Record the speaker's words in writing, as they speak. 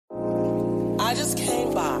I just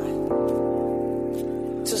came by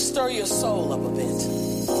to stir your soul up a bit.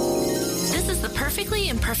 This is the Perfectly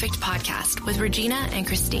Imperfect podcast with Regina and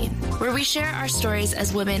Christine, where we share our stories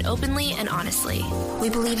as women openly and honestly. We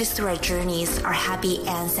believe it's through our journeys, our happy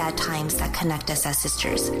and sad times that connect us as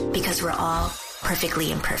sisters, because we're all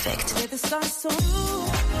perfectly imperfect.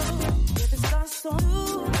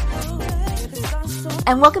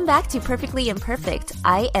 And welcome back to Perfectly Imperfect.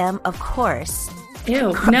 I am, of course...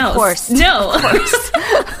 Ew, no. Of course. No. Of course.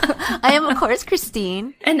 I am, of course,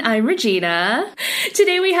 Christine. And I'm Regina.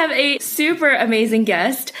 Today we have a super amazing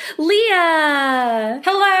guest, Leah.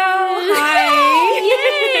 Hello. Hi.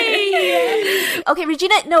 Yay. Okay,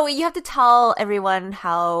 Regina, no, you have to tell everyone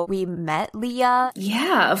how we met Leah.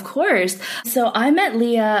 Yeah, of course. So I met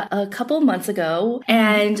Leah a couple months ago,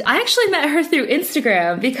 and I actually met her through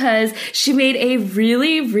Instagram because she made a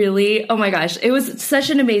really, oh my gosh, it was such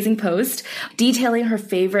an amazing post detailing her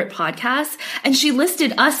favorite podcasts, and she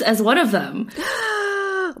listed us as one of them.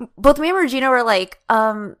 Both me and Regina were like,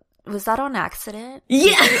 was that on accident?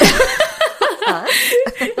 Yeah.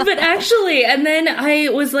 But actually, and then I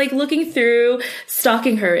was like looking through,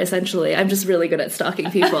 stalking her essentially. I'm just really good at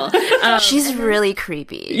stalking people. She's really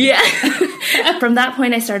creepy. Yeah. From that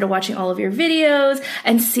point, I started watching all of your videos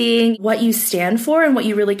and seeing what you stand for and what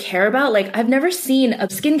you really care about. Like, I've never seen a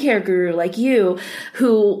skincare guru like you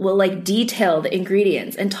who will like detail the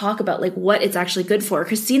ingredients and talk about like what it's actually good for.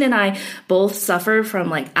 Christine and I both suffered from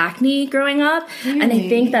like acne growing up. Really? And I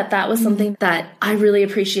think that was something that I really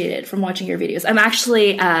appreciated from watching your videos. I'm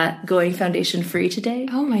actually going foundation free today.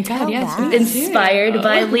 Oh my God, yes. Inspired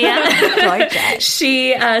by Leah. Gorgeous.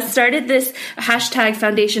 She started this hashtag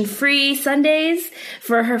foundation free Sundays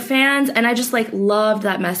for her fans, and I just like loved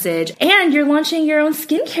that message. And you're launching your own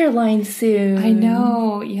skincare line soon. I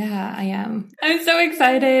know. Yeah, I am. I'm so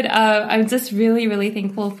excited. I'm just really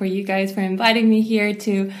thankful for you guys for inviting me here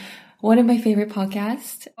to one of my favorite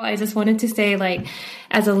podcasts. I just wanted to say, like,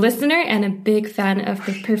 as a listener and a big fan of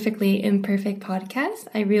the Perfectly Imperfect podcast,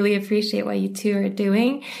 I really appreciate what you two are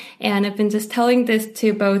doing. And I've been just telling this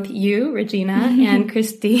to both you, Regina, and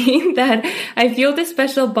Christine, that I feel this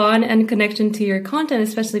special bond and connection to your content,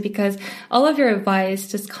 especially because all of your advice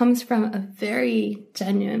just comes from a very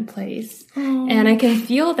genuine place. And I can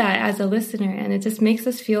feel that as a listener, and it just makes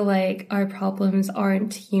us feel like our problems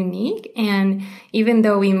aren't unique. And even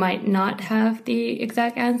though we might not have the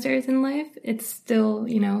exact answers in life, it's still,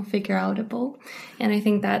 figure outable. And I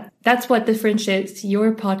think that that's what differentiates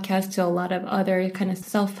your podcast to a lot of other kind of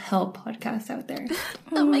self-help podcasts out there.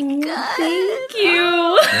 Oh my God. Thank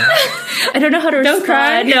you. I don't know how to respond. Don't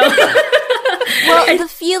cry. No. Well, the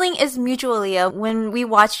feeling is mutual, Leah. When we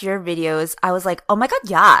watch your videos, I was like, oh my God,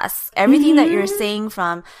 yes. Everything that you're saying,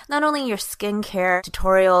 from not only your skincare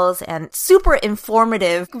tutorials and super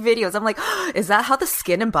informative videos. I'm like, oh, is that how the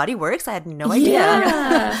skin and body works? I had no idea.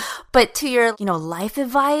 Yeah. But to your, life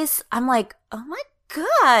advice, I'm like, oh my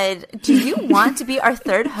God, do you want to be our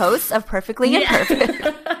third host of Perfectly Imperfect?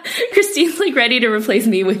 Christine's like ready to replace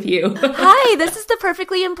me with you. Hi, this is the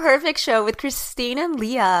Perfectly Imperfect show with Christine and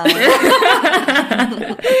Leah.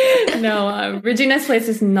 No, Regina's place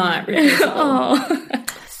is not replaceable. Oh.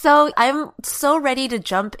 So I'm so ready to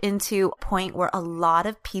jump into a point where a lot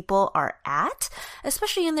of people are at,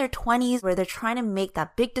 especially in their 20s, where they're trying to make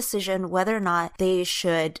that big decision whether or not they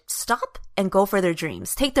should stop and go for their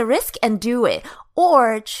dreams, take the risk and do it,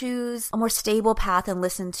 or choose a more stable path and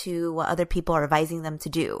listen to what other people are advising them to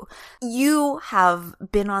do. You have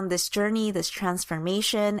been on this journey, this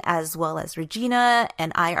transformation, as well as Regina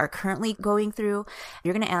and I are currently going through.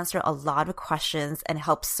 You're going to answer a lot of questions and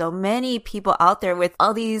help so many people out there with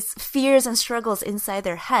all these fears and struggles inside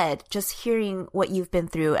their head, just hearing what you've been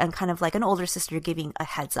through and kind of like an older sister giving a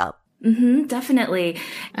heads up. Definitely.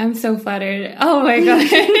 I'm so flattered. Oh my God.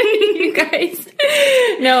 You guys.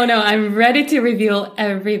 No, I'm ready to reveal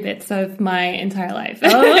every bit of my entire life. Oh,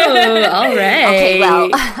 all right. Okay, well,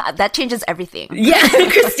 that changes everything. Yeah,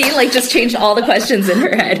 Christine just changed all the questions in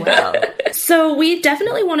her head. Wow. So we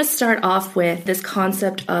definitely want to start off with this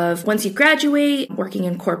concept of once you graduate, working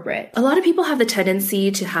in corporate. A lot of people have the tendency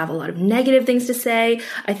to have a lot of negative things to say.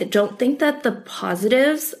 I don't think that the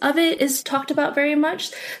positives of it is talked about very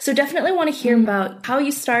much. So definitely want to hear about how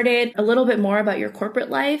you started, a little bit more about your corporate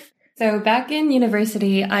life. So back in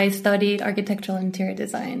university, I studied architectural interior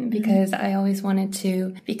design because I always wanted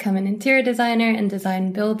to become an interior designer and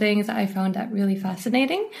design buildings. I found that really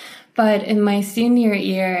fascinating. But in my senior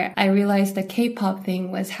year, I realized the K-pop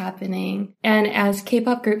thing was happening. And as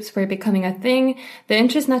K-pop groups were becoming a thing, the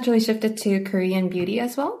interest naturally shifted to Korean beauty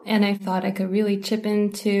as well. And I thought I could really chip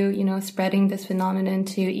into, spreading this phenomenon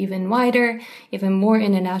to even wider, even more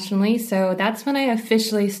internationally. So that's when I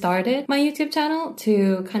officially started my YouTube channel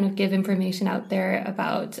to kind of give information out there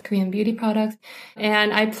about Korean beauty products.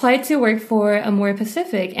 And I applied to work for Amore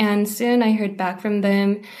Pacific, and soon I heard back from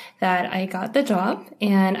them that I got the job.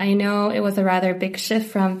 And I know it was a rather big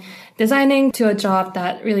shift from designing to a job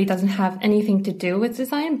that really doesn't have anything to do with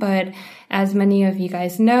design. But as many of you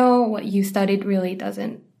guys know, what you studied really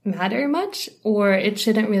doesn't matter much, or it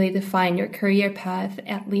shouldn't really define your career path,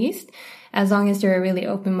 at least, as long as you're really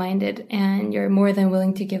open-minded and you're more than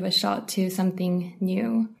willing to give a shot to something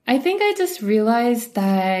new. I think I just realized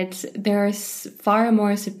that there are far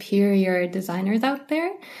more superior designers out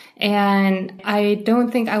there, and I don't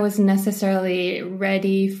think I was necessarily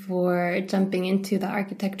ready for jumping into the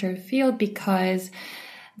architecture field because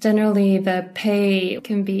generally the pay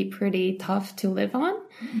can be pretty tough to live on,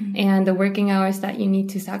 and the working hours that you need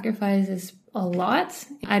to sacrifice is a lot.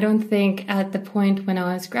 I don't think at the point when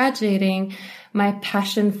I was graduating, my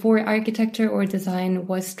passion for architecture or design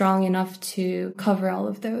was strong enough to cover all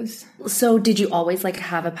of those. So did you always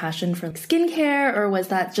have a passion for skincare, or was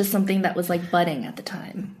that just something that was budding at the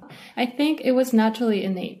time? I think it was naturally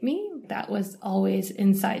innate me. That was always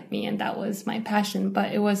inside me, and that was my passion.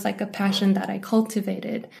 But it was a passion that I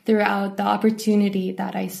cultivated throughout the opportunity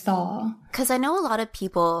that I saw. Because I know a lot of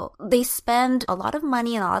people, they spend a lot of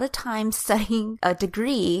money and a lot of time studying a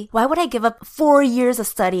degree. Why would I give up 4 years of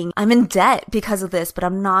studying? I'm in debt because of this, but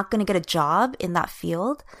I'm not going to get a job in that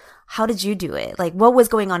field. How did you do it? What was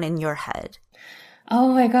going on in your head?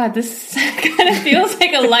 Oh my God, this kind of feels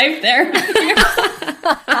like a life therapy.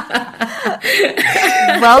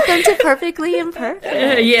 Welcome to Perfectly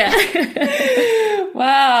Imperfect. Yeah.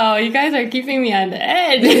 Wow, you guys are keeping me on the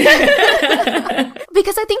edge.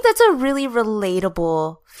 Because I think that's a really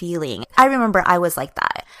relatable feeling. I remember I was like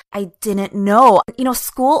that. I didn't know.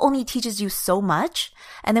 School only teaches you so much.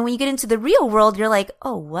 And then when you get into the real world, you're like,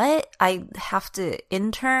 oh, what? I have to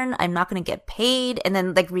intern. I'm not going to get paid. And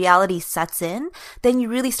then reality sets in. Then you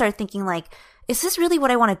really start thinking is this really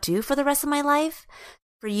what I want to do for the rest of my life?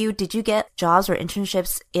 For you, did you get jobs or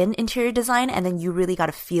internships in interior design and then you really got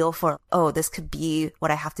a feel for, oh, this could be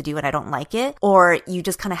what I have to do and I don't like it? Or you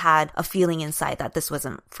just kind of had a feeling inside that this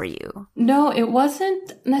wasn't for you? No, it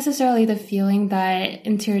wasn't necessarily the feeling that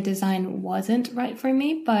interior design wasn't right for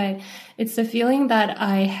me, but it's the feeling that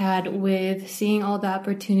I had with seeing all the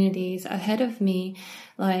opportunities ahead of me,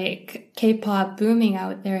 like K-pop booming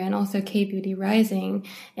out there and also K-beauty rising.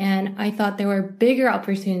 And I thought there were bigger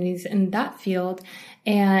opportunities in that field,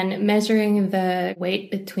 and measuring the weight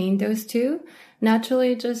between those two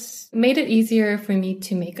naturally just made it easier for me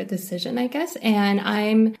to make a decision, I guess. And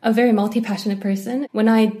I'm a very multi-passionate person. When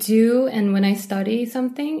I do and when I study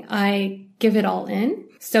something, I give it all in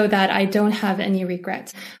so that I don't have any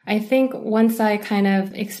regrets. I think once I kind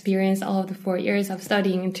of experienced all of the 4 years of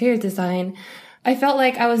studying interior design, I felt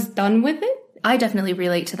like I was done with it. I definitely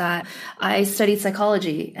relate to that. I studied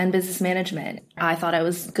psychology and business management. I thought I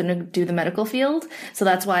was going to do the medical field. So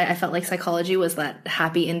that's why I felt like psychology was that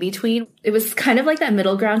happy in between. It was kind of like that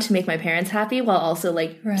middle ground to make my parents happy while also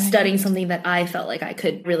studying something that I felt like I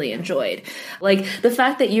could really enjoy. The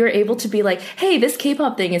fact that you're able to be hey, this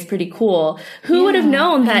K-pop thing is pretty cool. Who would have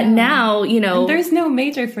known that now, And there's no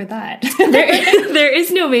major for that. there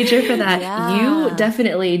is no major for that. Yeah. You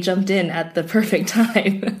definitely jumped in at the perfect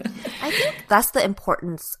time. I think that's the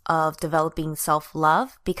importance of developing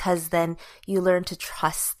self-love, because then you learn to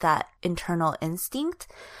trust that internal instinct.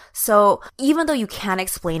 So even though you can't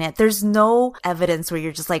explain it, there's no evidence where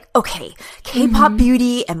you're just okay, K-pop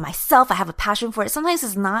beauty and myself, I have a passion for it. Sometimes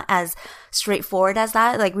it's not as straightforward as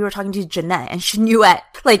that. We were talking to Jeanette, and she knew at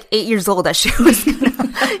 8 years old that she was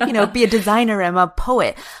gonna, be a designer and a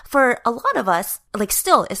poet. For a lot of us,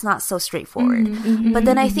 still, it's not so straightforward. But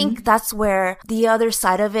then I think that's where the other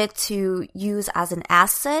side of it to use as an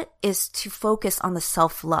asset is to focus on the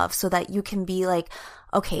self-love, so that you can be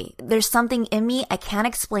okay, there's something in me. I can't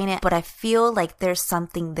explain it, but I feel like there's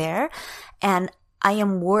something there, and I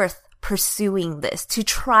am worth pursuing this, to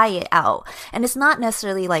try it out. And it's not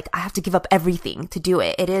necessarily I have to give up everything to do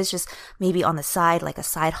it. It is just maybe on the side, a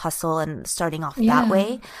side hustle and starting off that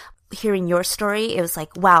way. hearing your story, it was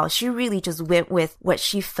like, wow, she really just went with what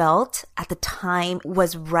she felt at the time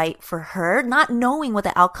was right for her, not knowing what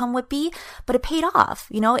the outcome would be, but it paid off.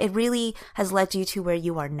 You know, it really has led you to where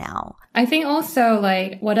you are now. I think also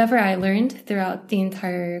like whatever I learned throughout the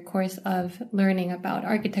entire course of learning about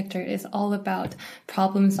architecture is all about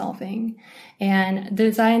problem solving. And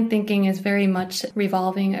design thinking is very much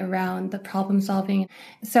revolving around the problem solving.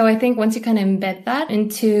 So I think once you kind of embed that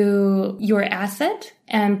into your asset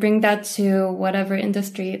and bring that to whatever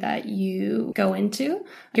industry that you go into,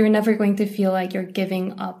 you're never going to feel like you're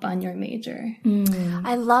giving up on your major.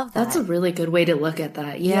 I love that. That's a really good way to look at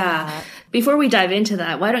that. Yeah. Before we dive into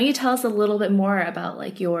that, why don't you tell us a little bit more about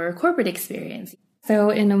like your corporate experience?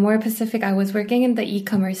 So in Amore Pacific, I was working in the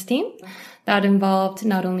e-commerce team. That involved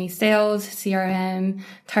not only sales, CRM,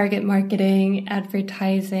 target marketing,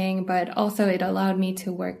 advertising, but also it allowed me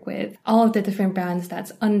to work with all of the different brands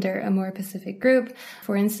that's under Amore Pacific Group.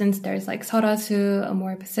 For instance, there's like Sorasu,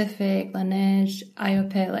 Amore Pacific, Laneige,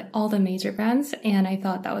 Iopit, like all the major brands. And I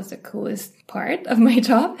thought that was the coolest part of my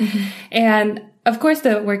job. Mm-hmm. And of course,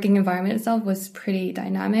 the working environment itself was pretty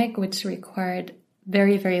dynamic, which required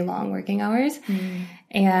very, very long working hours.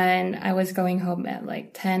 And I was going home at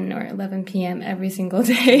like 10 or 11 p.m. every single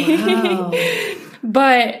day. Wow.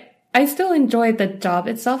 But I still enjoyed the job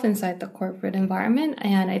itself inside the corporate environment.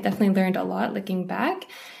 And I definitely learned a lot looking back.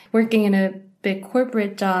 Working in a big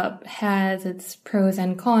corporate job has its pros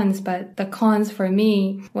and cons, but the cons for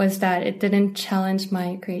me was that it didn't challenge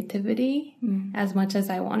my creativity as much as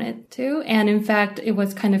I wanted to. And in fact, it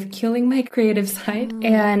was kind of killing my creative side.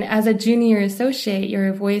 And as a junior associate,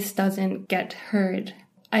 your voice doesn't get heard.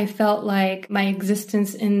 I felt like my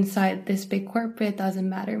existence inside this big corporate doesn't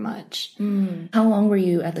matter much. How long were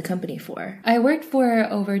you at the company for? I worked for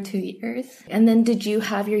over 2 years. And then did you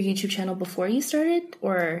have your YouTube channel before you started,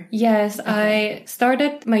 or? Yes, okay. I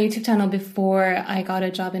started my YouTube channel before I got a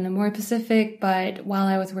job in Amore Pacific, but while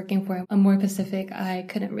I was working for Amore Pacific, I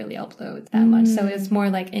couldn't really upload that much. So it's more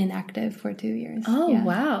like inactive for 2 years. Oh, yeah.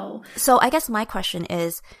 Wow. So I guess my question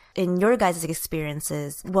is, in your guys'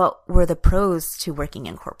 experiences, what were the pros to working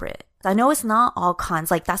in corporate? I know it's not all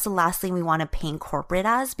cons. Like, that's the last thing we want to paint corporate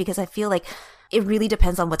as, because I feel like it really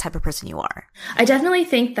depends on what type of person you are. I definitely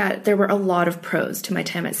think that there were a lot of pros to my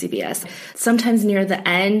time at CBS. Sometimes near the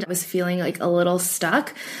end, I was feeling like a little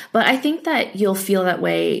stuck, but I think that you'll feel that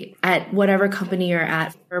way at whatever company you're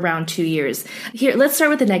at for around 2 years. Here, let's start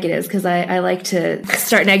with the negatives, because I like to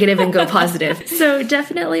start negative and go positive. So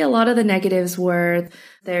definitely a lot of the negatives were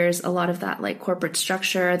there's a lot of that like corporate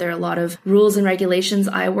structure. There are a lot of rules and regulations.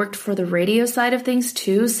 I worked for the radio side of things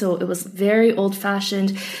too. So it was very old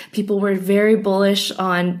fashioned. People were very bullish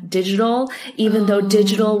on digital, even though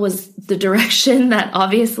digital was the direction that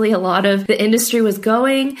obviously a lot of the industry was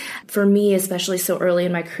going. For me, especially so early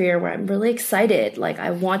in my career where I'm really excited, like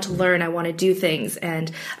I want to learn, I want to do things.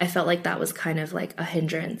 And I felt like that was kind of like a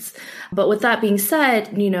hindrance. But with that being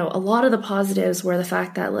said, you know, a lot of the positives were the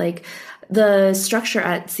fact that like the structure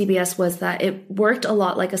at CBS was that it worked a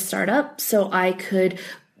lot like a startup. So I could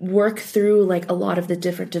work through like a lot of the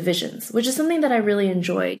different divisions, which is something that I really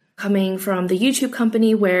enjoyed. Coming from the YouTube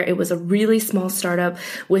company where it was a really small startup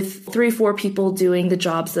with 3-4 people doing the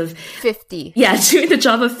jobs of 50. Yeah, doing the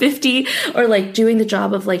job of 50, or like doing the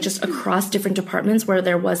job of like just across different departments where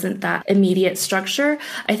there wasn't that immediate structure.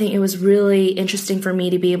 I think it was really interesting for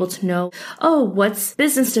me to be able to know, oh, what's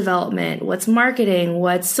business development, what's marketing,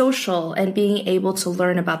 what's social, and being able to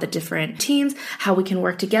learn about the different teams, how we can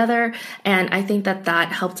work together. And I think that that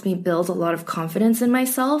helped me build a lot of confidence in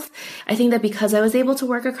myself. I think that because I was able to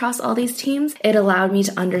work across all these teams, it allowed me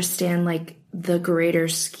to understand like the greater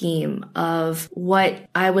scheme of what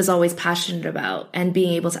I was always passionate about and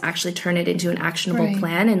being able to actually turn it into an actionable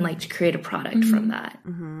plan and like to create a product from that.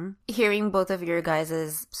 Hearing both of your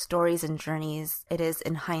guys' stories and journeys, it is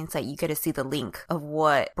in hindsight, you get to see the link of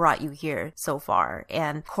what brought you here so far.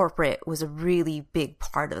 And corporate was a really big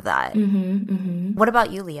part of that. What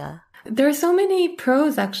about you, Leah? There are so many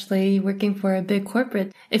pros actually working for a big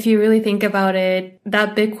corporate. If you really think about it,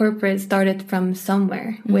 that big corporate started from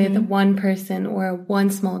somewhere with one person or one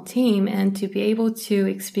small team, and to be able to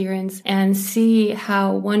experience and see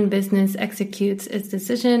how one business executes its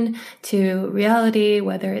decision to reality,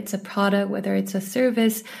 whether it's a product, whether it's a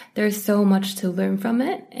service, there's so much to learn from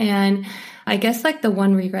it. And I guess like the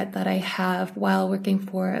one regret that I have while working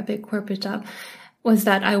for a big corporate job was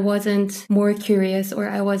that I wasn't more curious, or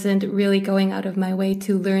I wasn't really going out of my way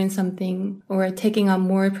to learn something or taking on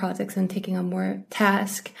more projects and taking on more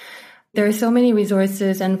tasks. There are so many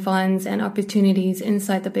resources and funds and opportunities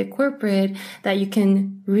inside the big corporate that you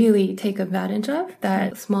can really take advantage of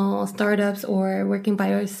that small startups or working by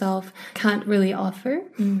yourself can't really offer.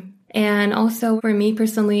 And also for me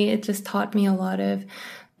personally, it just taught me a lot of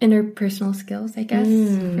interpersonal skills, I guess.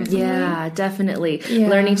 Yeah, definitely. Yeah.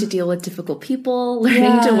 Learning to deal with difficult people,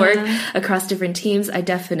 learning to work across different teams. I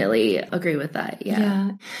definitely agree with that.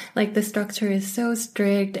 Yeah. Like the structure is so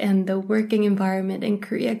strict and the working environment in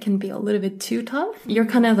Korea can be a little bit too tough. You're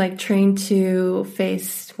kind of like trained to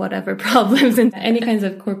face whatever problems in any kinds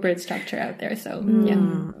of corporate structure out there. So,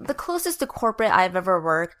 The closest to corporate I've ever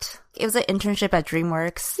worked, it was an internship at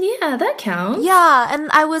DreamWorks. Yeah, that counts. Yeah, and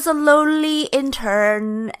I was a lowly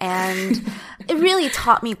intern and it really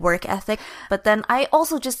taught me work ethic. But then I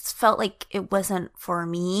also just felt like it wasn't for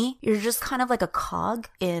me. You're just kind of like a cog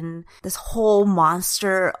in this whole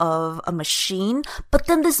monster of a machine. But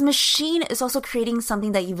then this machine is also creating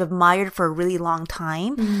something that you've admired for a really long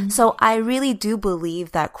time. So I really do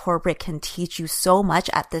believe that corporate can teach you so much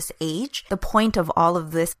at this age. The point of all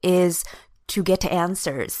of this is to get to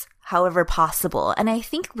answers however possible. And I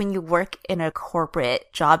think when you work in a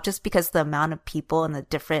corporate job, just because the amount of people in the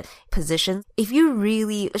different positions, if you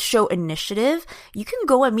really show initiative, you can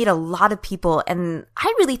go and meet a lot of people. And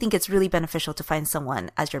I really think it's really beneficial to find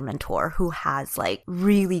someone as your mentor who has like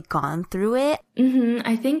really gone through it.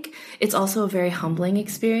 I think it's also a very humbling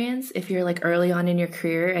experience if you're like early on in your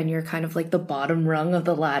career and you're kind of like the bottom rung of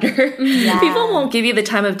the ladder. People won't give you the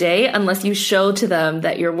time of day unless you show to them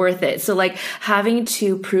that you're worth it. So like having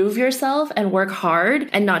to prove yourself and work hard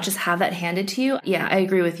and not just have that handed to you. Yeah, I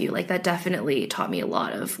agree with you. Like that definitely taught me a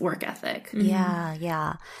lot of work ethic.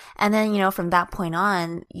 Yeah. And then, from that point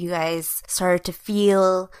on, you guys started to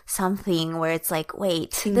feel something where it's like,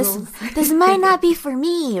 wait, this might not be for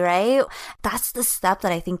me, right? That's the step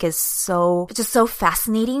that I think is so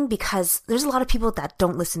fascinating because there's a lot of people that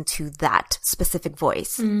don't listen to that specific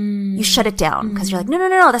voice. You shut it down because you're like, no,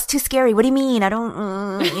 that's too scary. What do you mean? I don't,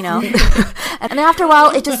 And then after a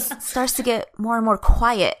while, it just starts to get more and more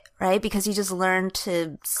quiet, right? Because you just learn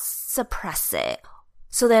to suppress it.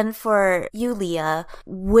 So then for you, Leah,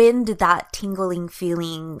 when did that tingling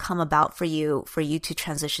feeling come about for you to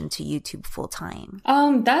transition to YouTube full time?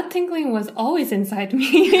 That tingling was always inside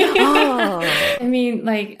me. I mean,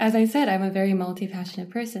 like, as I said, I'm a very multi-passionate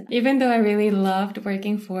person. Even though I really loved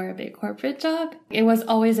working for a big corporate job, it was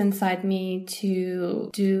always inside me to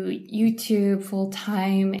do YouTube full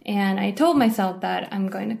time. And I told myself that I'm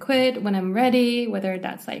going to quit when I'm ready, whether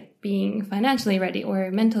that's like being financially ready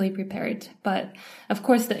or mentally prepared. But of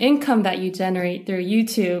course, the income that you generate through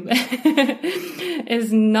YouTube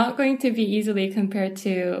is not going to be easily compared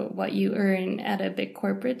to what you earn at a big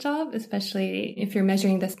corporate job, especially if you're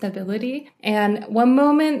measuring the stability. And one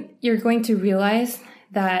moment you're going to realize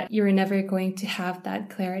that you're never going to have that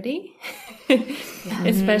clarity,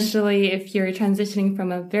 especially if you're transitioning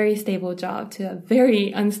from a very stable job to a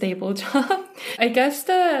very unstable job. I guess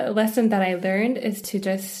the lesson that I learned is to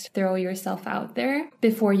just throw yourself out there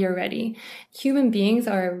before you're ready. Human beings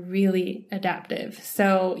are really adaptive.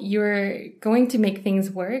 So you're going to make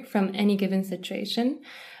things work from any given situation,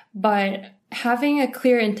 but having a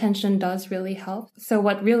clear intention does really help. So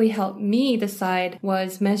what really helped me decide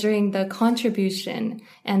was measuring the contribution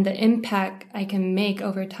and the impact I can make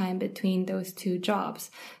over time between those two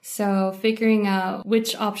jobs. So figuring out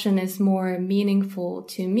which option is more meaningful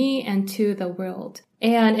to me and to the world.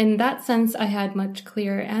 And in that sense, I had much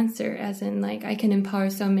clearer answer, as in like I can empower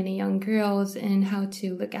so many young girls in how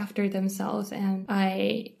to look after themselves, and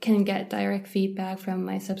I can get direct feedback from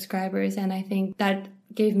my subscribers. And I think that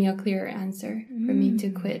gave me a clearer answer for me to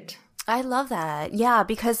quit. I love that. Yeah,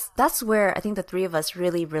 because that's where I think the three of us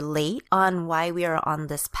really relate on why we are on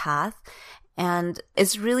this path. And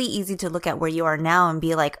it's really easy to look at where you are now and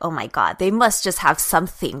be like, oh my God, they must just have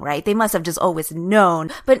something, right? They must have just always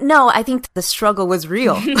known. But no, I think the struggle was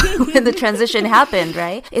real when the transition happened,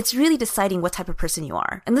 right? It's really deciding what type of person you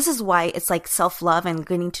are. And this is why it's like self-love and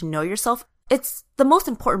getting to know yourself. It's the most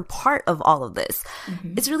important part of all of this.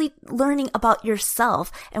 It's really learning about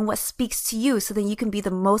yourself and what speaks to you so that you can be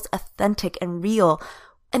the most authentic and real.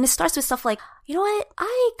 And it starts with stuff like, you know what?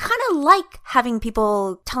 I kind of like having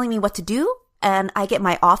people telling me what to do, and I get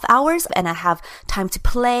my off hours and I have time to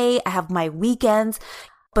play. I have my weekends.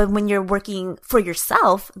 But when you're working for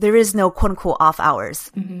yourself, there is no quote unquote off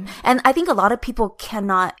hours. And I think a lot of people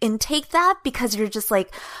cannot intake that because you're just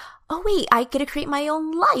like, oh wait, I get to create my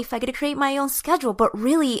own life. I get to create my own schedule. But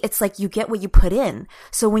really, it's like you get what you put in.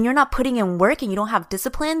 So when you're not putting in work and you don't have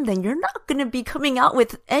discipline, then you're not going to be coming out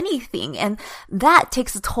with anything. And that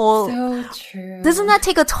takes a toll. So true. Doesn't that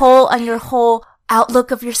take a toll on your whole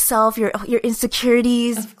outlook of yourself, your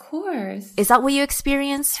insecurities? Of course. Is that what you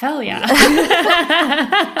experienced? Hell yeah.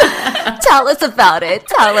 Tell us about it.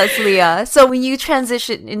 Tell us, Leah. So when you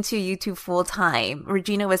transitioned into YouTube full time,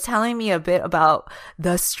 Regina was telling me a bit about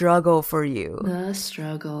the struggle for you. The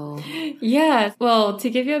struggle. Yeah. Well, to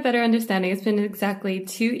give you a better understanding, it's been exactly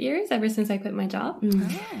 2 years ever since I quit my job.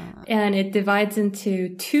 And it divides into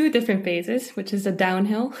 2 different phases, which is the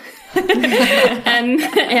downhill and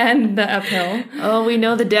the uphill. Oh, we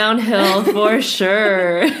know the downhill for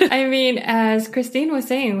sure. I mean, as Christine was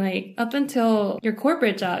saying, like up until your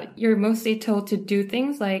corporate job, you're mostly told to do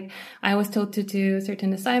things like I was told to do a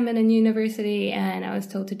certain assignment in university, and I was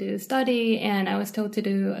told to do study, and I was told to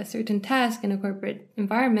do a certain task in a corporate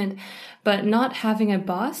environment. But not having a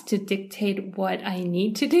boss to dictate what I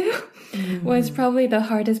need to do was probably the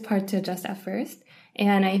hardest part to adjust at first.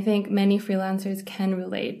 And I think many freelancers can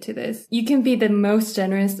relate to this. You can be the most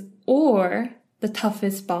generous or the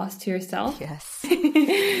toughest boss to yourself. Yes.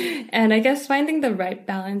 And I guess finding the right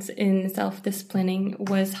balance in self-disciplining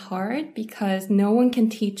was hard because no one can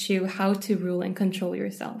teach you how to rule and control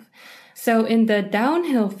yourself. So in the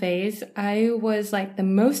downhill phase, I was like the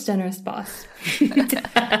most generous boss.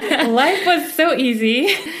 Life was so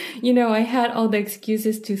easy. You know, I had all the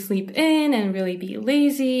excuses to sleep in and really be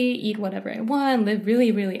lazy, eat whatever I want, live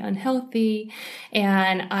really, really unhealthy.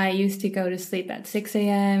 And I used to go to sleep at 6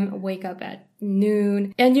 a.m., wake up at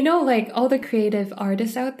noon. And you know, like all the creative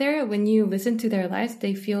artists out there, when you listen to their lives,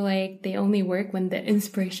 they feel like they only work when the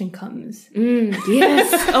inspiration comes.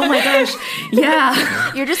 Yes. Oh my gosh.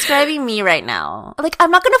 Yeah. You're describing me right now. Like,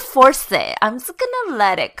 I'm not gonna force it. I'm just gonna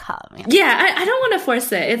let it come. Yeah, I don't want to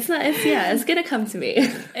force it. It's gonna come to me.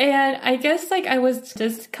 And I guess like I was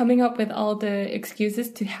just coming up with all the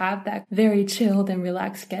excuses to have that very chilled and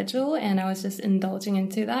relaxed schedule. And I was just indulging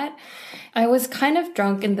into that. I was kind of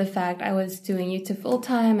drunk in the fact I was doing YouTube full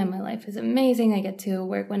time and my life is amazing. I get to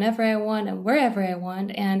work whenever I want and wherever I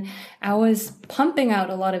want. And I was pumping out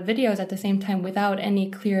a lot of videos at the same time without any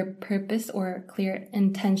clear purpose or clear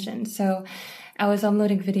intention. So I was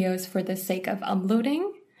uploading videos for the sake of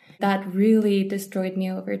uploading. That really destroyed me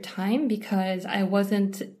over time because I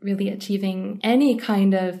wasn't really achieving any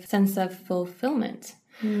kind of sense of fulfillment.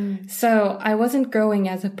 So I wasn't growing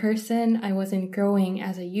as a person. I wasn't growing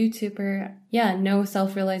as a YouTuber. Yeah, no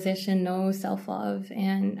self-realization, no self-love.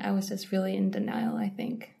 And I was just really in denial, I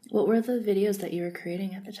think. What were the videos that you were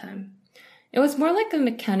creating at the time? It was more like the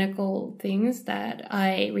mechanical things that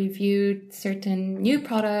I reviewed certain new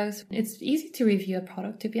products. It's easy to review a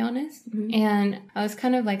product, to be honest. And I was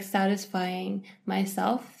kind of like satisfying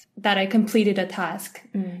myself that I completed a task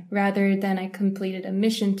rather than I completed a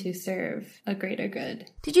mission to serve a greater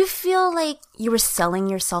good. Did you feel like you were selling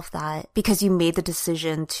yourself that because you made the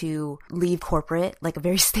decision to leave corporate, like a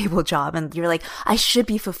very stable job, and you're like, I should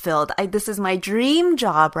be fulfilled. This is my dream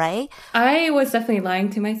job, right? I was definitely lying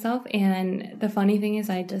to myself. And the funny thing is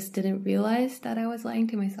I just didn't realize that I was lying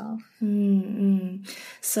to myself.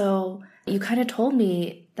 So you kind of told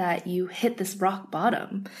me that you hit this rock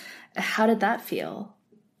bottom. How did that feel?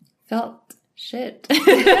 Felt shit.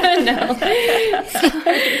 No.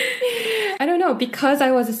 I don't know. Because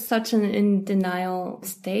I was such an in denial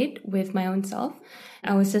state with my own self,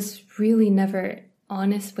 I was just really never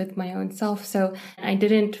honest with my own self. So I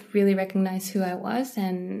didn't really recognize who I was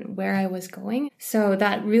and where I was going. So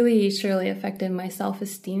that really surely affected my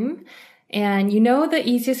self-esteem. And you know, the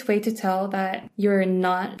easiest way to tell that you're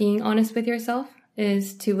not being honest with yourself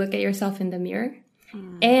is to look at yourself in the mirror.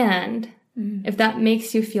 And if that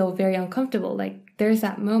makes you feel very uncomfortable, like there's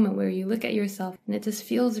that moment where you look at yourself and it just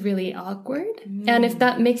feels really awkward. And if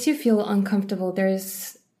that makes you feel uncomfortable,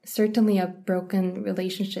 there's certainly a broken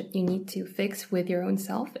relationship you need to fix with your own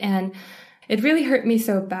self. And it really hurt me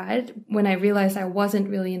so bad when I realized I wasn't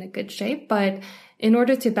really in a good shape. But in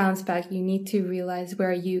order to bounce back, you need to realize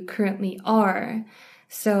where you currently are.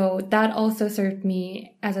 So that also served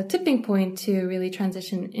me as a tipping point to really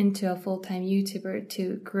transition into a full-time YouTuber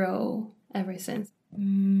to grow ever since.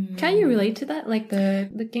 Can you relate to that? Like the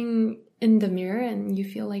looking in the mirror and you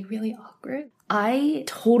feel like really awkward? I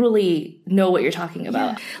totally know what you're talking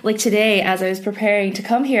about. Yeah. Like today, as I was preparing to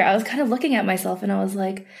come here, I was kind of looking at myself and I was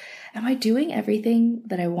like, am I doing everything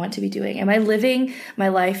that I want to be doing? Am I living my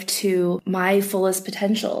life to my fullest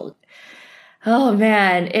potential? Oh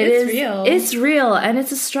man, it's real. It's real, and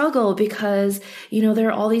it's a struggle because, you know, there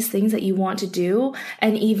are all these things that you want to do,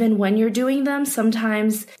 and even when you're doing them,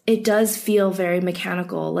 sometimes it does feel very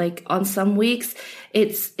mechanical. Like on some weeks,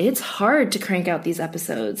 it's hard to crank out these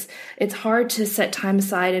episodes. It's hard to set time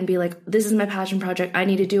aside and be like, this is my passion project, I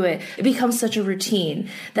need to do it. It becomes such a routine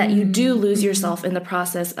that you do lose yourself in the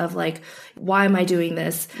process of like, why am I doing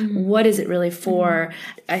this? What is it really for?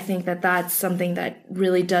 I think that that's something that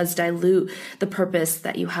really does dilute the purpose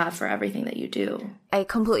that you have for everything that you do. I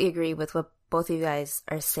completely agree with what both of you guys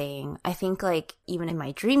are saying. I think like even in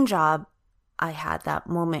my dream job, I had that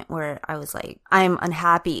moment where I was like, I'm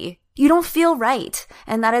unhappy. You don't feel right.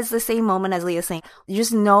 And that is the same moment as Leah's saying. You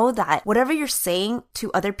just know that whatever you're saying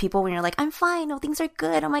to other people when you're like, I'm fine, no, things are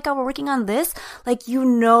good, oh my God, we're working on this. Like, you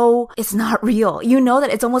know it's not real. You know that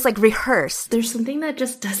it's almost like rehearsed. There's something that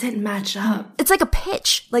just doesn't match up. It's like a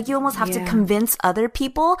pitch. Like you almost have to convince other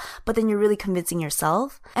people, but then you're really convincing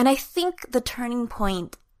yourself. And I think the turning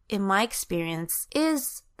point in my experience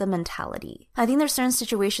is the mentality. I think there's certain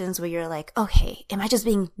situations where you're like, okay, am I just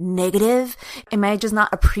being negative? Am I just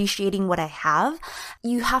not appreciating what I have?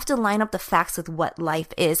 You have to line up the facts with what life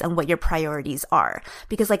is and what your priorities are.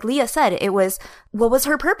 Because like Leah said, what was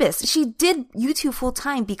her purpose? She did YouTube full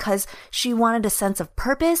time because she wanted a sense of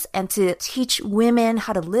purpose and to teach women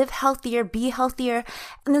how to live healthier, be healthier.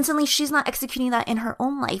 And then suddenly she's not executing that in her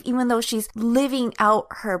own life, even though she's living out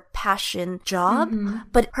her passion job,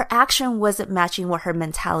 but her action wasn't matching what her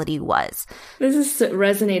mentality was. This is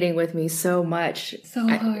resonating with me so much. So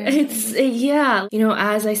hard. Yeah. You know,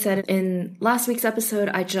 as I said in last week's episode,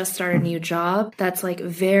 I just started a new job that's like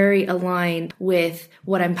very aligned with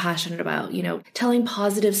what I'm passionate about. You know, telling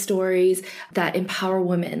positive stories that empower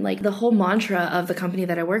women. Like the whole mantra of the company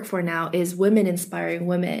that I work for now is women inspiring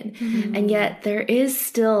women. And yet there is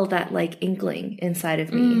still that like inkling inside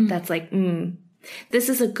of me that's like, this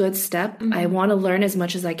is a good step. I want to learn as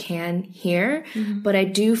much as I can here, but I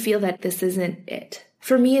do feel that this isn't it.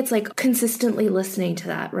 For me, it's like consistently listening to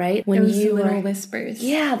that, right? When those little whispers.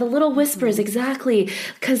 Yeah, the little whispers, exactly.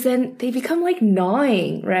 Because then they become like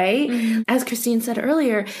gnawing, right? As Christine said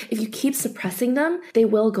earlier, if you keep suppressing them, they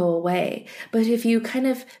will go away. But if you kind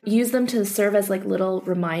of use them to serve as like little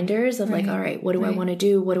reminders of like, all right, what do I want to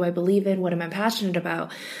do? What do I believe in? What am I passionate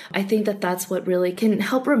about? I think that that's what really can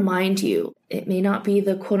help remind you. It may not be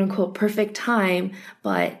the quote unquote perfect time,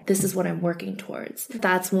 but this is what I'm working towards.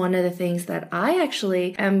 That's one of the things that I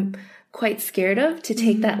actually am quite scared of, to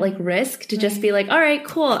take that like risk, to just be like, all right,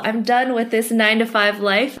 cool, I'm done with this 9-to-5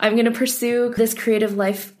 life. I'm going to pursue this creative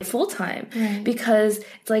life full time. Because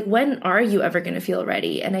it's like, when are you ever going to feel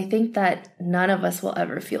ready? And I think that none of us will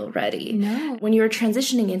ever feel ready. No. When you were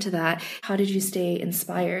transitioning into that, how did you stay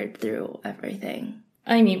inspired through everything?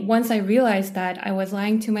 I mean, once I realized that I was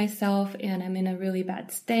lying to myself and I'm in a really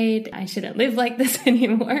bad state, I shouldn't live like this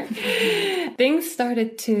anymore, things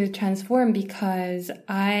started to transform because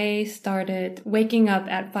I started waking up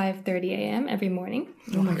at 5:30 a.m. every morning.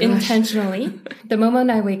 Oh my gosh. Intentionally. The moment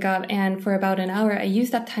I wake up, and for about an hour, I use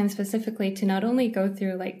that time specifically to not only go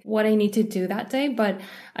through like what I need to do that day, but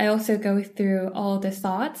I also go through all the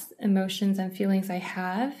thoughts, emotions, and feelings I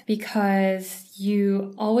have, because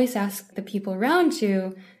you always ask the people around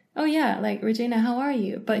you, oh yeah, like, Regina, how are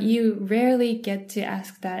you? But you rarely get to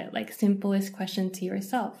ask that like simplest question to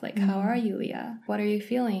yourself. Like, how are you, Leah? What are you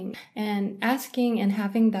feeling? And asking and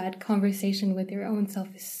having that conversation with your own self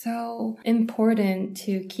is so important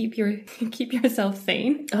to keep yourself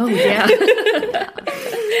sane. Oh yeah.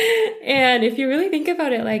 And if you really think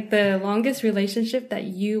about it, like the longest relationship that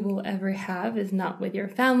you will ever have is not with your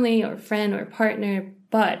family or friend or partner,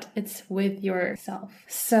 but it's with yourself.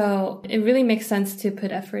 So it really makes sense to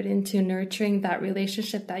put effort into nurturing that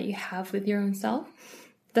relationship that you have with your own self.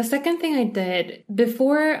 The second thing I did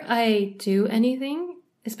before I do anything,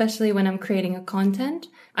 especially when I'm creating a content,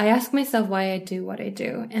 I ask myself why I do what I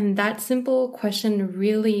do. And that simple question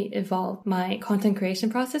really evolved my content creation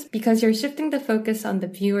process, because you're shifting the focus on the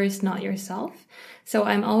viewers, not yourself. So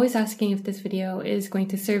I'm always asking if this video is going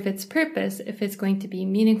to serve its purpose, if it's going to be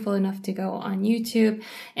meaningful enough to go on YouTube.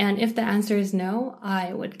 And if the answer is no,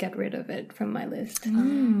 I would get rid of it from my list.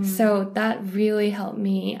 So that really helped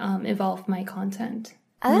me evolve my content.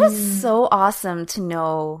 That is so awesome to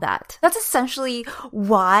know that. That's essentially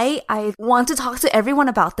why I want to talk to everyone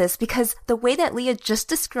about this, because the way that Leah just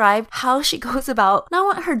described how she goes about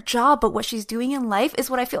not her job, but what she's doing in life is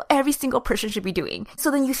what I feel every single person should be doing.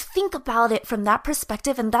 So then you think about it from that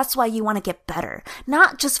perspective, and that's why you want to get better.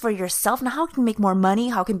 Not just for yourself, not how can I make more money,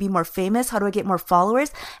 how can I be more famous, how do I get more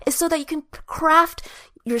followers, is so that you can craft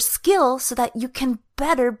your skill so that you can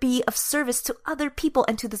better be of service to other people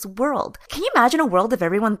and to this world. Can you imagine a world if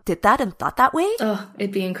everyone did that and thought that way? Oh,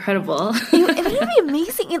 it'd be incredible. It would be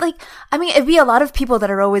amazing. It'd be a lot of people that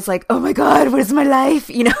are always like, oh my God, what is my life?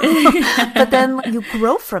 But then you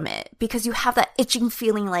grow from it because you have that itching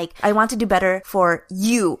feeling like, I want to do better for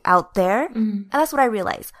you out there. And that's what I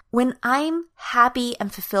realize. When I'm happy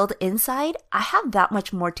and fulfilled inside, I have that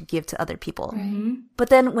much more to give to other people. But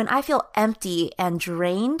then when I feel empty and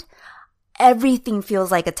drained, everything feels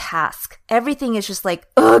like a task. Everything is just like,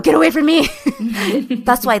 oh, get away from me.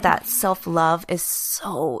 That's why that self-love is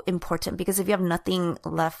so important, because if you have nothing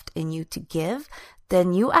left in you to give,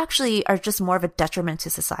 then you actually are just more of a detriment to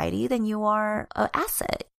society than you are an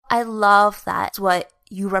asset. I love that's what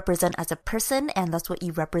you represent as a person, and that's what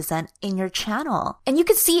you represent in your channel. And you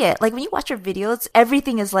can see it. Like when you watch your videos,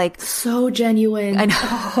 everything is like so genuine. I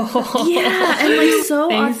know. Yeah, and like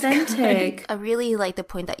so authentic. I really like the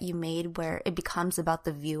point that you made where it becomes about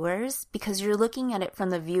the viewers, because you're looking at it from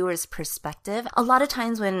the viewer's perspective. A lot of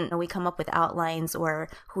times when we come up with outlines or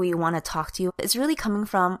who we want to talk to, it's really coming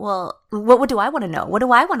from, well, what do I want to know? What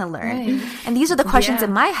do I want to learn? Right. And these are the questions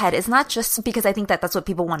in my head. It's not just because I think that that's what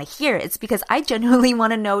people want to hear. It's because I genuinely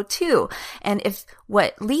want to know too. And if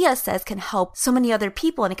what Leah says can help so many other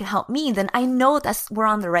people and it can help me, then I know we're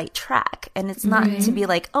on the right track. And it's not to be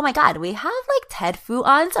like, oh my God, we have like Ted Fu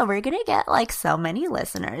on, so we're going to get like so many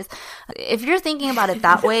listeners. If you're thinking about it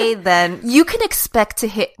that way, then you can expect to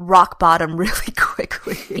hit rock bottom really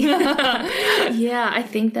quickly. Yeah, I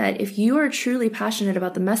think that if you are truly passionate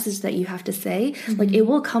about the message that you have to say, like it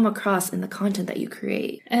will come across in the content that you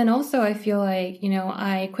create. And also I feel like,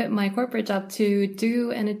 I quit my corporate job to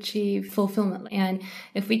do and achieve fulfillment. And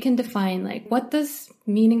if we can define like, what does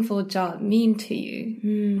meaningful job mean to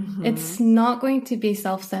you? It's not going to be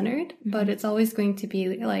self-centered, but it's always going to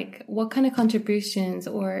be like, what kind of contributions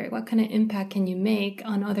or what kind of impact can you make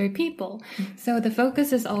on other people? So the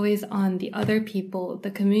focus is always on the other people,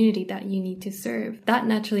 the community that you need to serve. That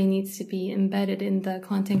naturally needs to be embedded in the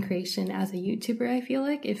content creation as a YouTuber, I feel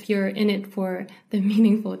like, if you're in it for the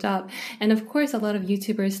meaningful job. And of course, a lot of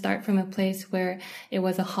YouTubers start from a place where it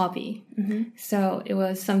was a hobby. So it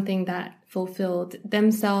was something that fulfilled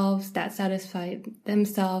themselves, that satisfied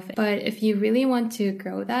themselves. But if you really want to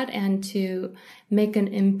grow that and to make an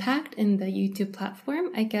impact in the YouTube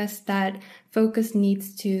platform, I guess that focus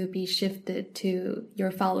needs to be shifted to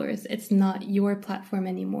your followers. It's not your platform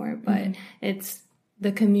anymore, but it's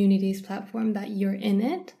the community's platform that you're in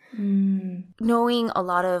it. Knowing a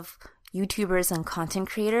lot of YouTubers and content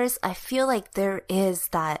creators, I feel like there is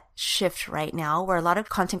that shift right now where a lot of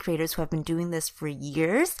content creators who have been doing this for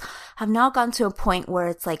years have now gotten to a point where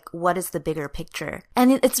it's like, what is the bigger picture?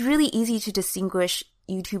 And it's really easy to distinguish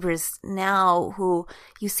YouTubers now who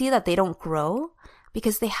you see that they don't grow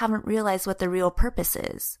because they haven't realized what the real purpose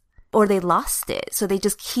is. Or they lost it. So they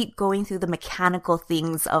just keep going through the mechanical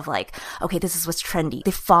things of like, okay, this is what's trendy.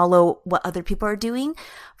 They follow what other people are doing.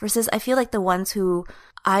 Versus I feel like the ones who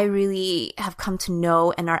I really have come to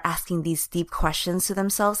know and are asking these deep questions to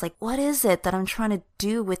themselves, like, what is it that I'm trying to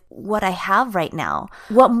do with what I have right now?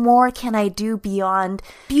 What more can I do beyond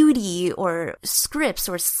beauty or scripts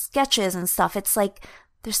or sketches and stuff? It's like,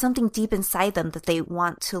 there's something deep inside them that they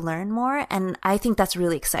want to learn more. And I think that's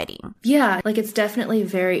really exciting. Yeah, like it's definitely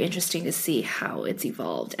very interesting to see how it's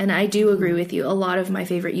evolved. And I do agree with you. A lot of my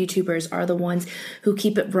favorite YouTubers are the ones who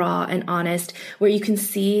keep it raw and honest, where you can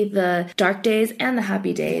see the dark days and the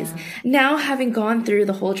happy days. Yeah. Now, having gone through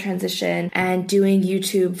the whole transition and doing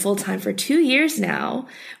YouTube full time for 2 years now,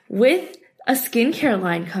 with a skincare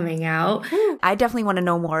line coming out. I definitely want to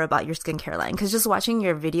know more about your skincare line, because just watching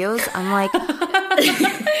your videos, I'm like,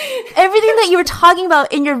 everything that you were talking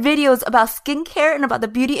about in your videos about skincare and about the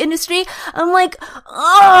beauty industry, I'm like,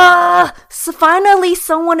 so finally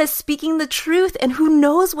someone is speaking the truth and who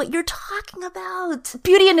knows what you're talking about.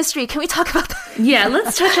 Beauty industry, can we talk about that? Yeah,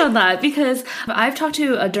 let's touch on that, because I've talked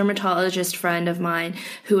to a dermatologist friend of mine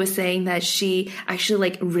who was saying that she actually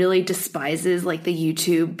like really despises like the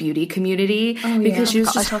YouTube beauty community because she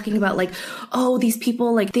was just talking about like, oh, these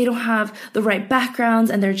people like they don't have the right backgrounds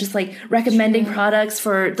and they're just like recommending products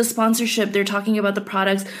for the sponsorship. They're talking about the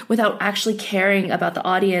products without actually caring about the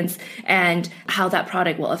audience and how that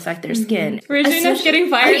product will affect their skin. Regina's getting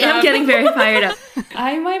fired up. I am getting very fired up.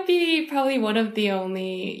 I might be probably one of the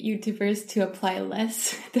only YouTubers to apply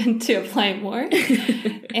less than to apply more.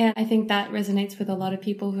 And I think that resonates with a lot of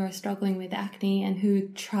people who are struggling with acne and who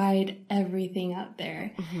tried everything out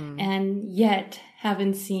there and yet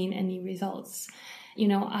haven't seen any results. you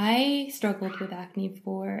know, I struggled with acne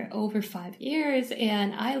for over 5 years,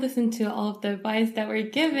 and I listened to all of the advice that were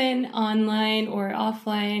given online or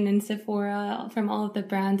offline in Sephora from all of the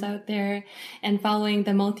brands out there, and following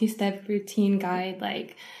the multi-step routine guide.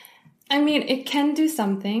 Like, I mean, it can do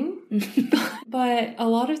something, but a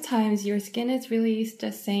lot of times your skin is really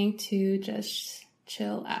just saying to just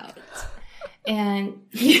chill out. And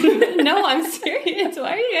no, I'm serious.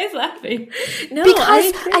 Why are you guys laughing? No,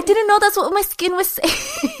 because I didn't know that's what my skin was saying.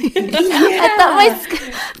 I thought my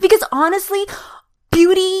skin, because honestly,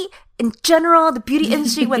 beauty in general, the beauty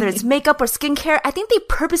industry, whether it's makeup or skincare, I think they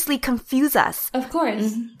purposely confuse us. Of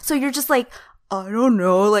course. So you're just like, I don't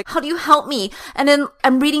know, like, how do you help me? And then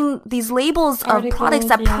I'm reading these labels of products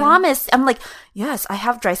that promise, I'm like, yes, I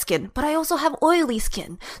have dry skin, but I also have oily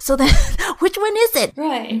skin. So then, which one is it?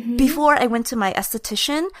 Right. Mm-hmm. Before I went to my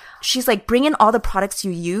esthetician, she's like, bring in all the products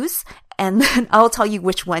you use, and then I'll tell you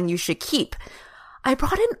which one you should keep. I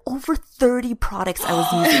brought in over 30 products I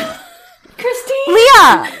was using. Christine!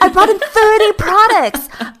 Leah! I brought in 30 products!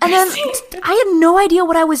 And then I had no idea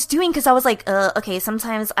what I was doing because I was like, okay,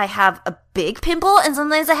 sometimes I have a big pimple and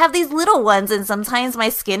sometimes I have these little ones and sometimes my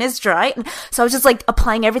skin is dry. And so I was just like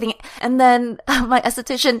applying everything. And then my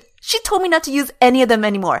esthetician, she told me not to use any of them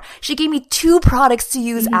anymore. She gave me 2 products to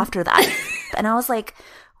use after that. And I was like,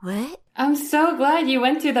 what? I'm so glad you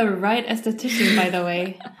went to the right esthetician, by the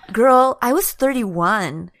way. Girl, I was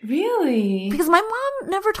 31. Really? Because my mom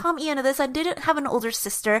never taught me any of this. I didn't have an older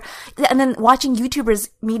sister. And then watching YouTubers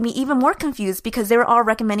made me even more confused because they were all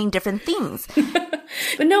recommending different things.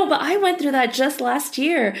 But I went through that just last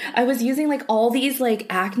year. I was using like all these like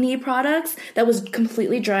acne products that was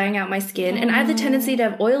completely drying out my skin. And I have the tendency to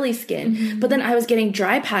have oily skin. But then I was getting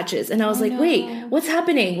dry patches and I was like, wait, what's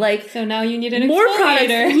happening? Like, so now you need an more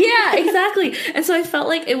exfoliator. products. Yeah, exactly. And so I felt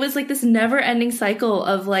like it was like this never ending cycle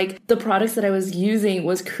of like the products that I was using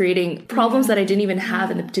was creating problems that I didn't even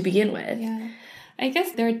have to begin with. Yeah. I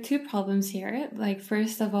guess there are 2 problems here. Like,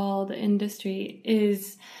 first of all, the industry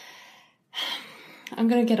is, I'm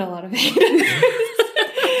going to get a lot of hate.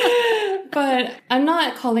 But I'm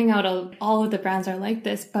not calling out all of the brands are like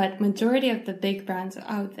this, but majority of the big brands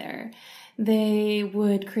out there, they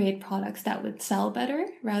would create products that would sell better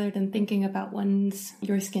rather than thinking about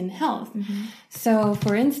your skin health. So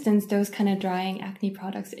for instance, those kind of drying acne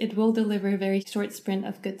products, it will deliver a very short sprint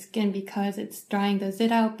of good skin because it's drying the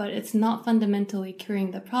zit out, but it's not fundamentally curing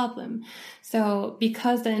the problem. So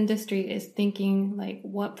because the industry is thinking like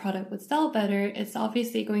what product would sell better, it's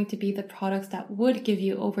obviously going to be the products that would give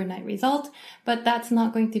you overnight results, but that's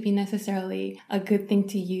not going to be necessarily a good thing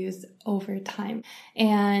to use over time.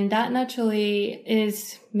 And that naturally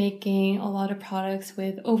is making a lot of products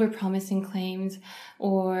with over-promising claims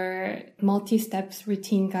or multi-steps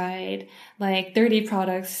routine guide, like 30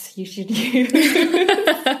 products you should use.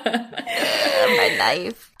 My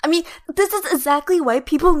life. I mean, this is exactly why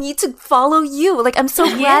people need to follow you. Like, I'm so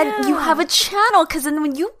glad you have a channel, because then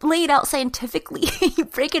when you lay it out scientifically, you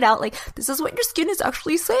break it out like, this is what your skin is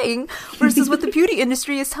actually saying versus what the beauty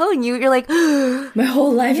industry is telling you. You're like, my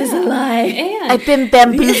whole life is a lie. And I've been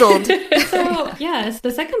bamboozled. So, yes,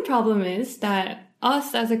 the second problem is that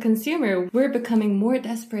us as a consumer, we're becoming more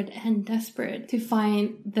desperate and desperate to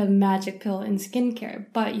find the magic pill in skincare.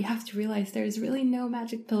 But you have to realize there's really no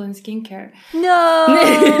magic pill in skincare. No!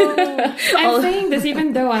 I'm saying this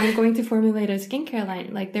even though I'm going to formulate a skincare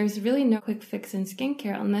line. Like, there's really no quick fix in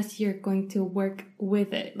skincare unless you're going to work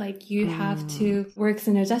with it. Like, you have to work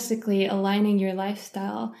synergistically, aligning your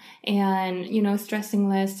lifestyle and, stressing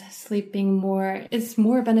less, sleeping more. It's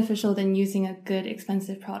more beneficial than using a good,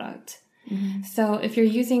 expensive product. So if you're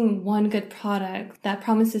using one good product that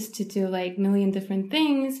promises to do like a million different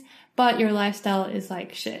things, but your lifestyle is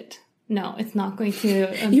like shit, no, it's not going to.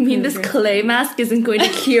 You mean this clay mask isn't going to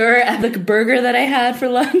cure the burger that I had for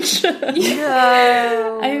lunch?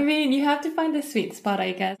 No. I mean, you have to find the sweet spot,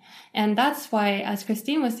 I guess. And that's why, as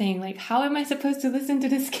Christine was saying, like, how am I supposed to listen to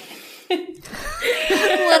this skin?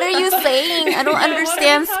 What are you saying? I don't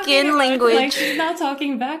understand skin language. Like, she's not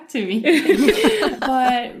talking back to me.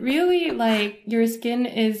 But really, like, your skin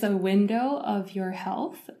is a window of your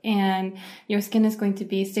health, and your skin is going to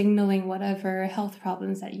be signaling whatever health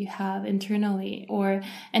problems that you have internally, or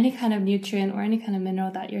any kind of nutrient or any kind of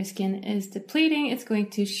mineral that your skin is depleting. It's going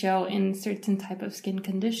to show in certain type of skin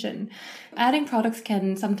condition. Adding products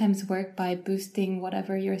can sometimes work by boosting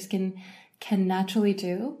whatever your skin can naturally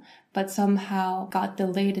do, but somehow got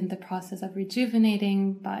delayed in the process of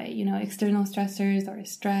rejuvenating by, external stressors or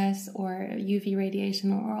stress or UV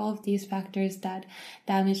radiation or all of these factors that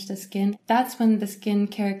damage the skin. That's when the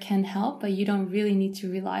skincare can help, but you don't really need to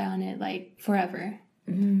rely on it like forever.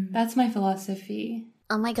 That's my philosophy.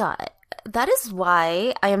 Oh my God. That is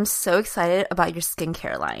why I am so excited about your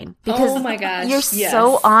skincare line. Because oh my gosh, you're yes.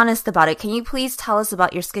 so honest about it. Can you please tell us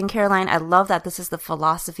about your skincare line? I love that this is the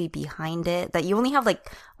philosophy behind it. That you only have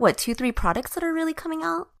 2-3 products that are really coming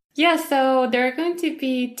out? Yeah, so there are going to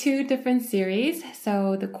be 2 different series.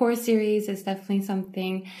 So the core series is definitely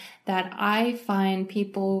something that I find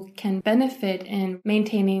people can benefit in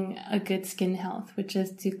maintaining a good skin health, which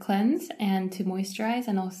is to cleanse and to moisturize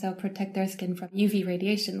and also protect their skin from UV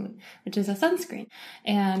radiation, which is a sunscreen.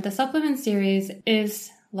 And the supplement series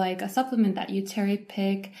is like a supplement that you cherry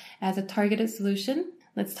pick as a targeted solution.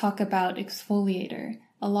 Let's talk about exfoliator.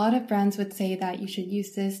 A lot of brands would say that you should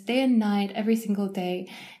use this day and night, every single day.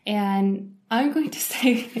 And I'm going to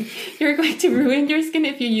say you're going to ruin your skin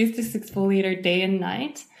if you use this exfoliator day and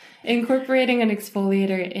night. Incorporating an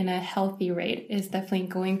exfoliator in a healthy rate is definitely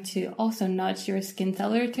going to also nudge your skin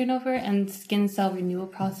cellular turnover and skin cell renewal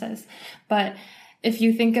process. But if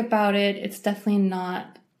you think about it, it's definitely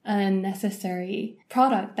not a necessary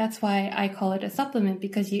product. That's why I call it a supplement,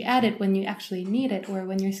 because you add it when you actually need it or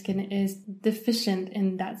when your skin is deficient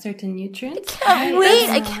in that certain nutrient.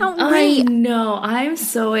 I can't wait. I know. I'm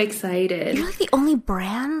so excited. You're the only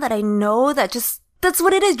brand that I know that that's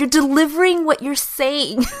what it is. You're delivering what you're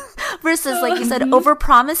saying versus, like you said,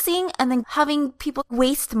 over-promising and then having people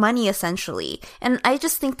waste money, essentially. And I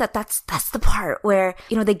just think that that's the part where,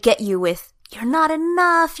 they get you with, you're not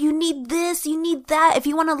enough. You need this. You need that. If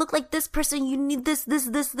you want to look like this person, you need this.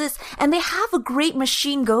 And they have a great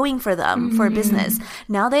machine going for them for a business.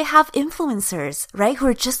 Now they have influencers, right? Who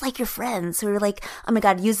are just like your friends who are like, oh my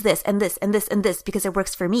God, use this and this and this and this because it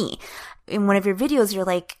works for me. In one of your videos, you're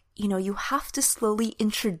like, you have to slowly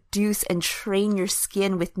introduce and train your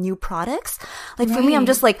skin with new products. Like for me, I'm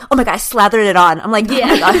just like, oh my God, I slathered it on. I'm like, oh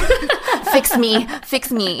my God, fix me.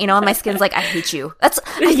 And my skin's like, I hate you.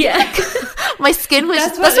 My skin was,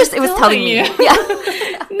 that's what it was telling me. Yeah.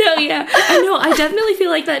 No, yeah. I know. I definitely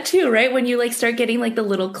feel like that too, right? When you start getting the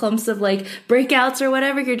little clumps of breakouts or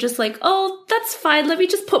whatever, you're just like, oh, that's fine. Let me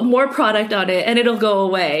just put more product on it and it'll go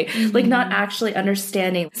away. Not actually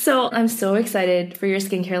understanding. So I'm so excited for your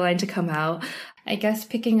skincare line to come out. I guess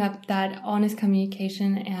picking up that honest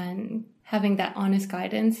communication and having that honest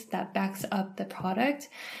guidance that backs up the product.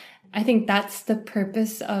 I think that's the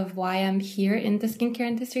purpose of why I'm here in the skincare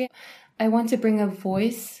industry. I want to bring a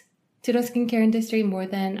voice to the skincare industry more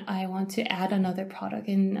than I want to add another product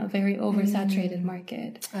in a very oversaturated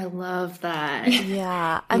market. I love that.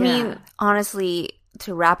 Yeah. I mean, honestly,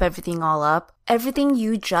 to wrap everything all up, everything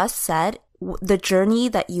you just said, the journey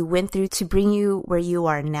that you went through to bring you where you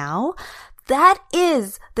are now, that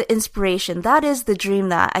is the inspiration. That is the dream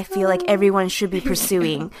that I feel like everyone should be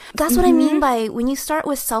pursuing. That's what I mean by when you start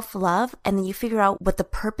with self-love and then you figure out what the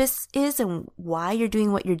purpose is and why you're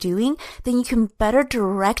doing what you're doing, then you can better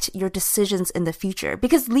direct your decisions in the future.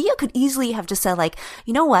 Because Leah could easily have just said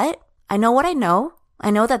you know what? I know what I know. I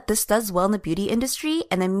know that this does well in the beauty industry,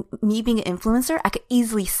 and then me being an influencer, I could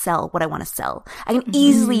easily sell what I want to sell. I can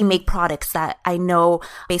easily make products that I know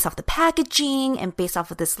based off the packaging and based off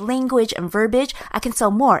of this language and verbiage. I can sell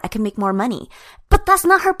more. I can make more money. But that's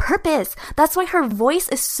not her purpose. That's why her voice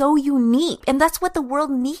is so unique, and that's what the world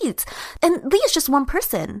needs. And Leah's just one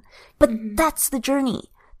person, but that's the journey.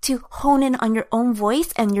 To hone in on your own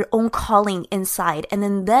voice and your own calling inside. And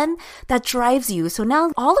then that drives you. So now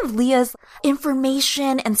all of Leah's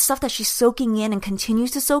information and stuff that she's soaking in and continues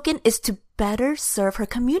to soak in is to better serve her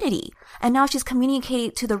community. And now she's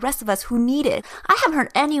communicating to the rest of us who need it. I haven't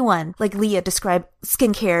heard anyone like Leah describe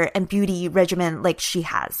skincare and beauty regimen like she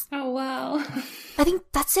has. Oh, wow. I think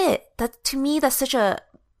that's it. That to me, that's such a,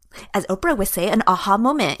 as Oprah would say, an aha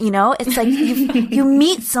moment. It's like you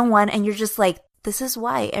meet someone and you're just like, this is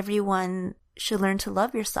why everyone should learn to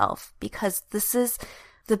love yourself, because this is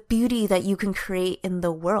the beauty that you can create in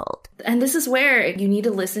the world. And this is where you need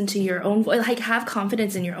to listen to your own voice, have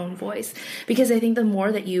confidence in your own voice. Because I think the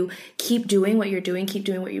more that you keep doing what you're doing, keep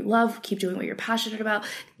doing what you love, keep doing what you're passionate about,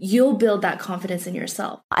 you'll build that confidence in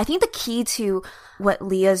yourself. I think the key to what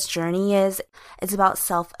Leah's journey is, it's about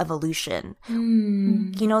self-evolution.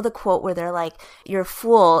 You know the quote where they're like, you're a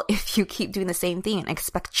fool if you keep doing the same thing and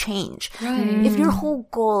expect change. Right. If your whole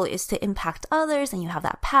goal is to impact others and you have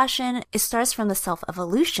that passion, it starts from the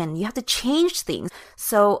self-evolution. You have to change things.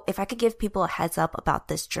 So if I could give people a heads up about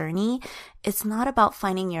this journey, it's not about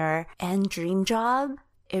finding your end dream job.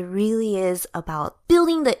 it really is about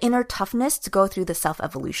building the inner toughness to go through the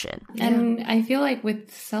self-evolution. And I feel like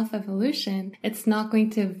with self-evolution, it's not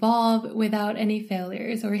going to evolve without any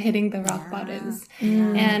failures or hitting the rock bottoms.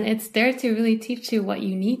 And it's there to really teach you what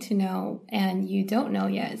you need to know and you don't know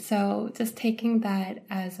yet. So just taking that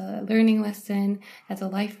as a learning lesson, as a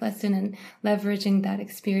life lesson, and leveraging that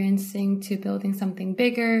experiencing to building something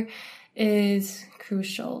bigger is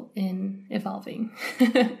crucial in evolving.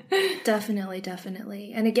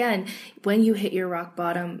 Definitely. And again, when you hit your rock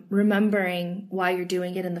bottom, remembering why you're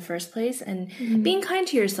doing it in the first place and being kind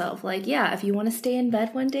to yourself. Like, yeah, if you want to stay in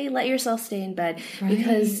bed one day, let yourself stay in bed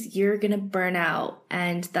because you're going to burn out.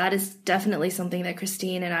 And that is definitely something that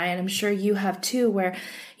Christine and I, and I'm sure you have too, where,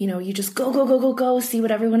 you know, you just go, see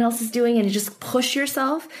what everyone else is doing and you just push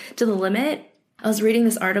yourself to the limit. I was reading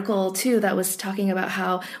this article too that was talking about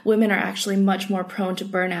how women are actually much more prone to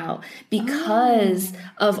burnout because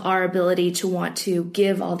of our ability to want to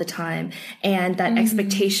give all the time and that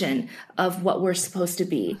expectation of what we're supposed to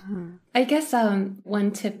be. I guess one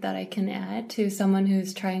tip that I can add to someone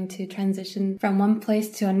who's trying to transition from one place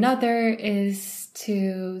to another is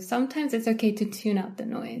to sometimes it's okay to tune out the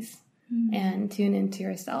noise. And tune into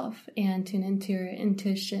yourself and tune into your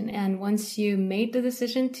intuition. And once you made the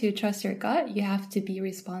decision to trust your gut, you have to be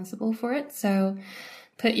responsible for it. So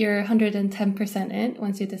put your 110% in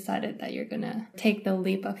once you decided that you're going to take the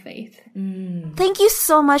leap of faith. Thank you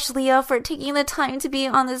so much, Leah, for taking the time to be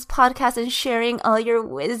on this podcast and sharing all your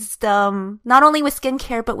wisdom, not only with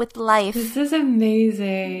skincare, but with life. This is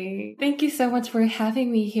amazing. Thank you so much for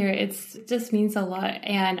having me here. It just means a lot.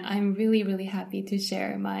 And I'm really, really happy to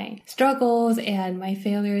share my struggles and my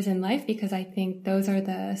failures in life because I think those are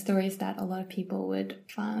the stories that a lot of people would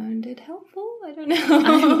find it helpful. I don't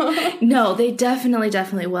know. No, they definitely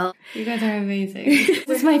will. You guys are amazing. This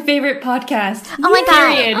is my favorite podcast. Oh my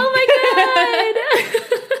God. Oh my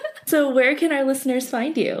God. So where can our listeners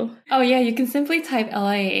find you? Oh yeah, you can simply type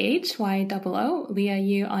LIAHYOO, Leah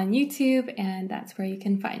Yu on YouTube, and that's where you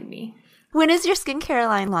can find me. When is your skincare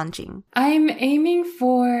line launching? I'm aiming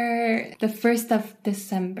for the 1st of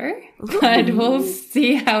December, but we'll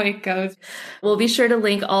see how it goes. We'll be sure to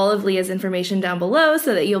link all of Leah's information down below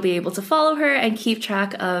so that you'll be able to follow her and keep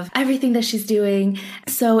track of everything that she's doing.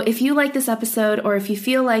 So if you like this episode or if you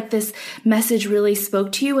feel like this message really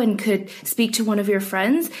spoke to you and could speak to one of your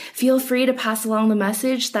friends, feel free to pass along the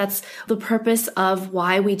message. That's the purpose of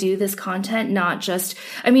why we do this content, not just,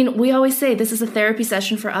 we always say this is a therapy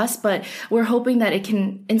session for us, but we're hoping that it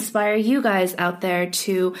can inspire you guys out there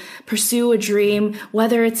to pursue a dream,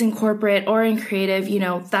 whether it's in corporate or in creative. You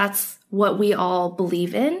know, that's what we all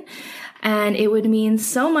believe in. And it would mean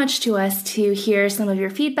so much to us to hear some of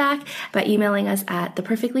your feedback by emailing us at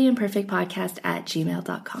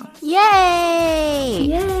theperfectlyimperfectpodcast@gmail.com. Yay!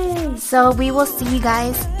 Yay! So we will see you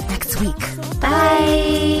guys next week.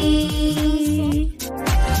 Bye!